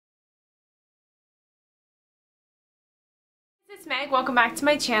it's Meg. Welcome back to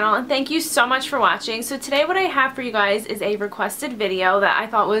my channel and thank you so much for watching. So today what I have for you guys is a requested video that I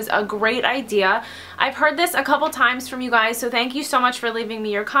thought was a great idea. I've heard this a couple times from you guys, so thank you so much for leaving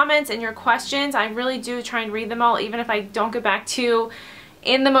me your comments and your questions. I really do try and read them all, even if I don't get back to you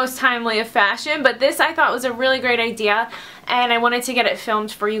in the most timely of fashion. But this I thought was a really great idea and I wanted to get it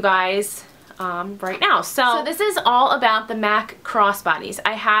filmed for you guys right now. So this is all about the Mac crossbodies.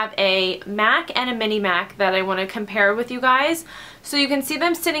 I have a Mac and a mini Mac that I want to compare with you guys. So you can see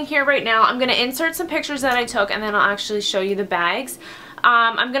them sitting here right now. I'm going to insert some pictures that I took and then I'll actually show you the bags.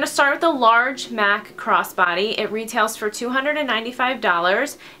 I'm going to start with the large Mac crossbody. It retails for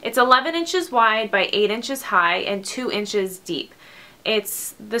 $295. It's 11 inches wide by 8 inches high and 2 inches deep.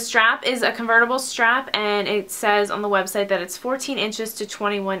 The strap is a convertible strap and it says on the website that it's 14 inches to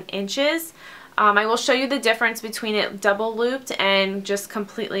 21 inches. I will show you the difference between it double looped and just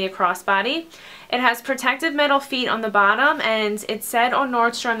completely a crossbody. It has protective metal feet on the bottom and it said on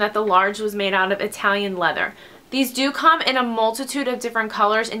Nordstrom that the large was made out of Italian leather. These do come in a multitude of different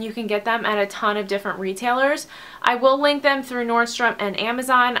colors and you can get them at a ton of different retailers. I will link them through Nordstrom and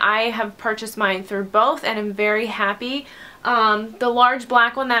Amazon. I have purchased mine through both and I'm very happy. The large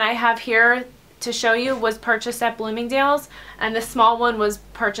black one that I have here to show you was purchased at Bloomingdale's and the small one was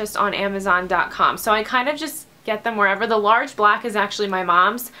purchased on Amazon.com. So I kind of just get them wherever. The large black is actually my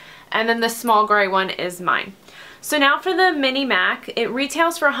mom's and then the small gray one is mine. So now for the mini Mac, it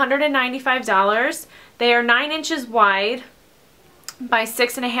retails for $195. They are 9 inches wide by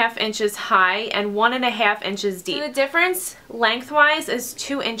 6.5 inches high and 1.5 inches deep. So the difference lengthwise is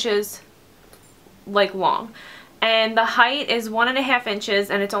 2 inches long. And the height is 1.5 inches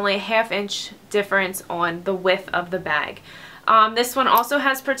and it's only a 1/2 inch difference on the width of the bag. This one also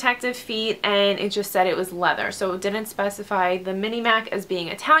has protective feet and it just said it was leather, so it didn't specify the mini Mac as being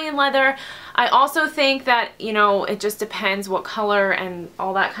Italian leather. I also think that, you know, it just depends what color and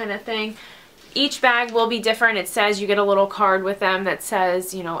all that kind of thing. Each bag will be different. It says you get a little card with them that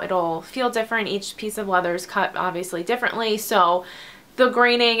says, you know, it'll feel different. Each piece of leather is cut obviously differently, so the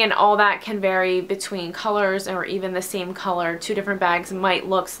graining and all that can vary between colors or even the same color. Two different bags might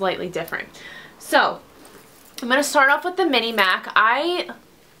look slightly different. So I'm going to start off with the mini Mac. I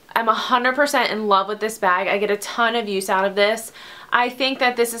am 100% in love with this bag. I get a ton of use out of this. I think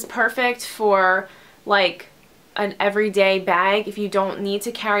that this is perfect for like an everyday bag. If you don't need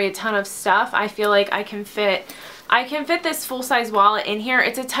to carry a ton of stuff, I feel like I can fit this full-size wallet in here.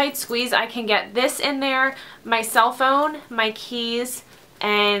 It's a tight squeeze. I can get this in there, my cell phone, my keys,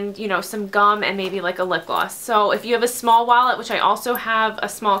 and, you know, some gum and maybe like a lip gloss. So if you have a small wallet, which I also have a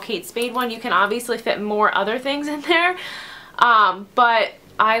small Kate Spade one, you can obviously fit more other things in there. But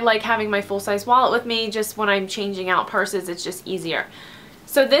I like having my full-size wallet with me just when I'm changing out purses. It's just easier.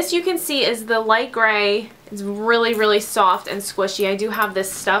 So this you can see is the light gray. It's really, really soft and squishy. I do have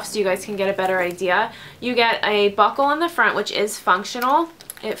this stuff so you guys can get a better idea. You get a buckle on the front, which is functional.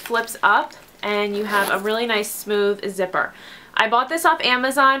 It flips up and you have a really nice smooth zipper. I bought this off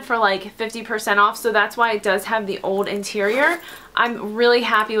Amazon for like 50% off, so that's why it does have the old interior. I'm really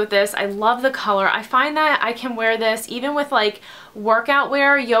happy with this. I love the color. I find that I can wear this even with like workout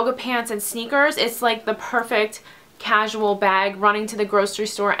wear, yoga pants, and sneakers. It's like the perfect casual bag, running to the grocery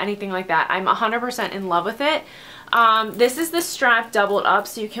store, anything like that. I'm 100% in love with it. This is the strap doubled up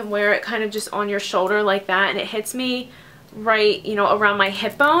so you can wear it kind of just on your shoulder like that, and it hits me right, you know, around my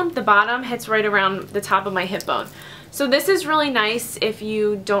hip bone. The bottom hits right around the top of my hip bone. So this is really nice if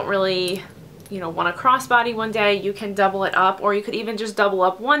you don't really, you know, want a crossbody one day. You can double it up, or you could even just double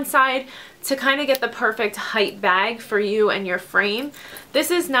up one side to kind of get the perfect height bag for you and your frame.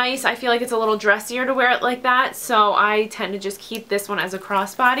 This is nice. I feel like it's a little dressier to wear it like that, so I tend to just keep this one as a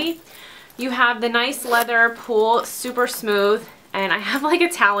crossbody. You have the nice leather pull, super smooth, and I have like a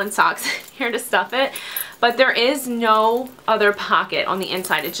Talon socks here to stuff it, but there is no other pocket on the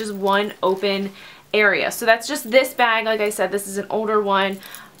inside. It's just one open area. So that's just this bag. Like I said, this is an older one.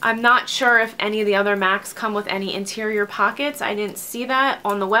 I'm not sure if any of the other Macs come with any interior pockets. I didn't see that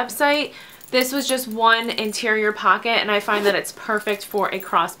on the website. This was just one interior pocket, and I find that it's perfect for a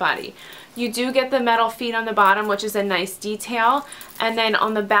crossbody. You do get the metal feet on the bottom, which is a nice detail, and then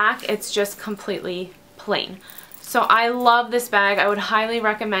on the back it's just completely plain. So I love this bag. I would highly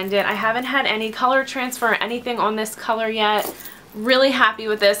recommend it. I haven't had any color transfer or anything on this color yet. Really happy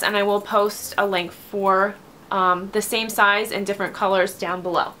with this, and I will post a link for the same size and different colors down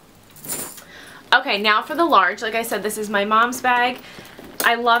below. Okay, now for the large. Like I said, this is my mom's bag.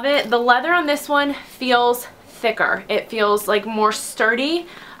 I love it. The leather on this one feels thicker. It feels like more sturdy.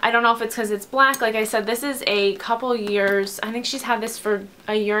 I don't know if it's because it's black. Like I said, this is a couple years. I think she's had this for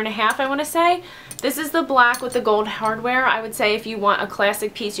a year and a half, I want to say. This is the black with the gold hardware. I would say if you want a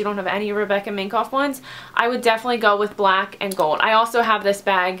classic piece, you don't have any Rebecca Minkoff ones, I would definitely go with black and gold. I also have this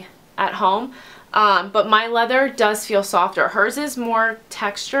bag at home, but my leather does feel softer. Hers is more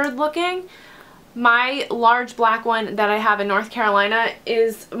textured looking. My large black one that I have in North Carolina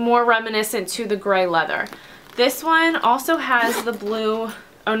is more reminiscent to the gray leather. This one also has the blue.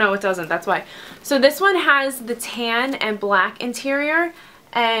 Oh no, it doesn't. That's why. So this one has the tan and black interior,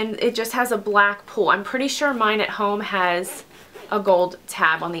 and it just has a black pull. I'm pretty sure mine at home has a gold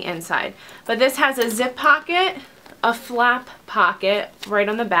tab on the inside. But this has a zip pocket, a flap pocket right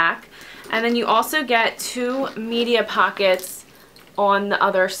on the back, and then you also get 2 media pockets on the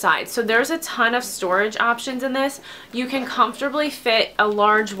other side. So there's a ton of storage options in this. You can comfortably fit a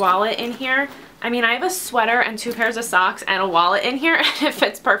large wallet in here. I mean, I have a sweater and 2 pairs of socks and a wallet in here, and it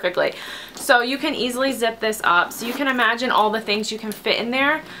fits perfectly. So you can easily zip this up. So you can imagine all the things you can fit in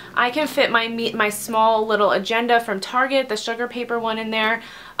there. I can fit my small little agenda from Target, the sugar paper one in there,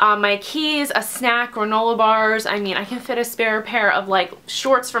 my keys, a snack, granola bars. I mean, I can fit a spare pair of like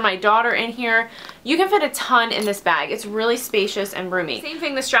shorts for my daughter in here. You can fit a ton in this bag. It's really spacious and roomy. Same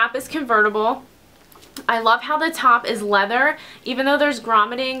thing, the strap is convertible. I love how the top is leather. Even though there's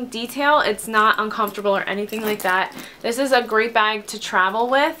grommeting detail, it's not uncomfortable or anything like that. This is a great bag to travel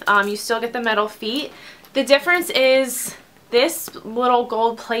with. You still get the metal feet. The difference is this little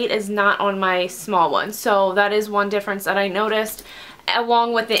gold plate is not on my small one. So that is one difference that I noticed,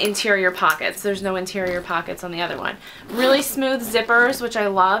 along with the interior pockets. There's no interior pockets on the other one. Really smooth zippers, which I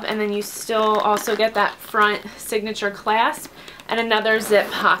love. And then you still also get that front signature clasp and another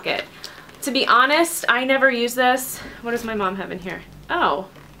zip pocket. To be honest, I never use this. What does my mom have in here? Oh,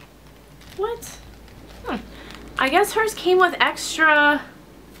 what? I guess hers came with extra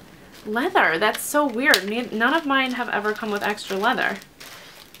leather. That's so weird. None of mine have ever come with extra leather.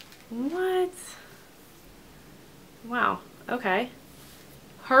 What? Wow, okay.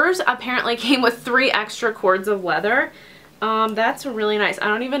 Hers apparently came with 3 extra cords of leather. That's really nice. I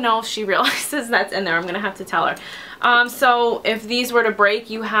don't even know if she realizes that's in there. I'm gonna have to tell her. So if these were to break,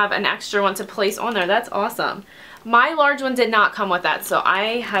 you have an extra one to place on there. That's awesome. My large one did not come with that, so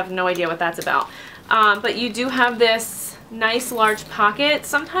I have no idea what that's about. But you do have this nice large pocket.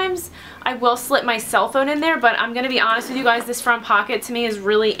 Sometimes I will slip my cell phone in there, but I'm gonna be honest with you guys, this front pocket to me is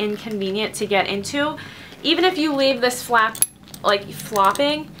really inconvenient to get into. Even if you leave this flap like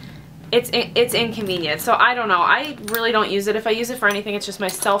flopping, it's inconvenient. So I don't know. I really don't use it. If I use it for anything, it's just my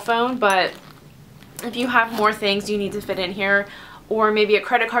cell phone. But if you have more things you need to fit in here, or maybe a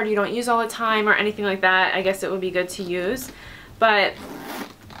credit card you don't use all the time or anything like that, I guess it would be good to use. But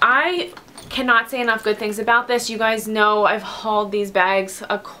I cannot say enough good things about this. You guys know I've hauled these bags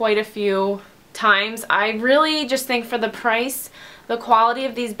quite a few times. I really just think for the price, the quality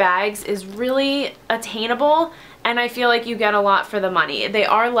of these bags is really attainable, and I feel like you get a lot for the money. They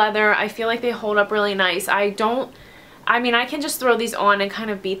are leather. I feel like they hold up really nice. I mean, I can just throw these on and kind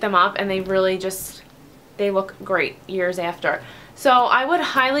of beat them up, and they really just, they look great years after. So I would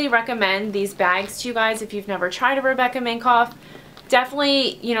highly recommend these bags to you guys if you've never tried a Rebecca Minkoff.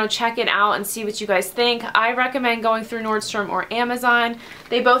 Definitely, you know, check it out and see what you guys think. I recommend going through Nordstrom or Amazon.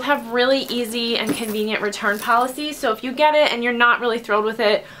 They both have really easy and convenient return policies. So if you get it and you're not really thrilled with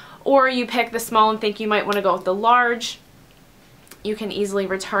it, or you pick the small and think you might want to go with the large, you can easily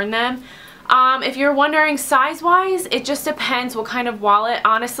return them. If you're wondering size-wise, it just depends what kind of wallet,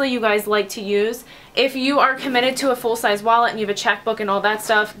 honestly, you guys like to use. If you are committed to a full-size wallet and you have a checkbook and all that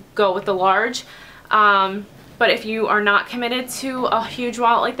stuff, go with the large. But if you are not committed to a huge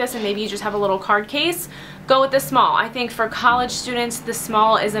wallet like this and maybe you just have a little card case, go with the small. I think for college students, the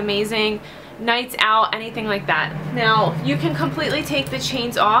small is amazing. Nights out, anything like that. Now, you can completely take the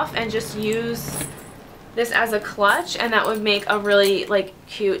chains off and just use this as a clutch, and that would make a really like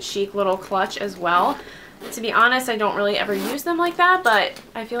cute, chic little clutch as well. To be honest, I don't really ever use them like that, but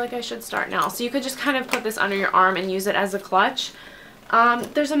I feel like I should start now. So you could just kind of put this under your arm and use it as a clutch.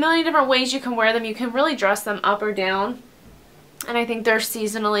 There's a million different ways you can wear them. You can really dress them up or down. And I think they're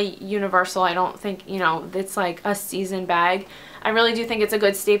seasonally universal. I don't think, you know, it's like a season bag. I really do think it's a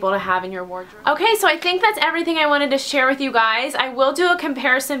good staple to have in your wardrobe. Okay, so I think that's everything I wanted to share with you guys. I will do a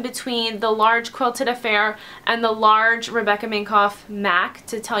comparison between the large Quilted Affair and the large Rebecca Minkoff Mac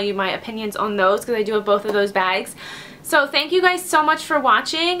to tell you my opinions on those, because I do have both of those bags. So thank you guys so much for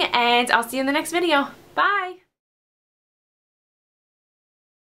watching, and I'll see you in the next video. Bye!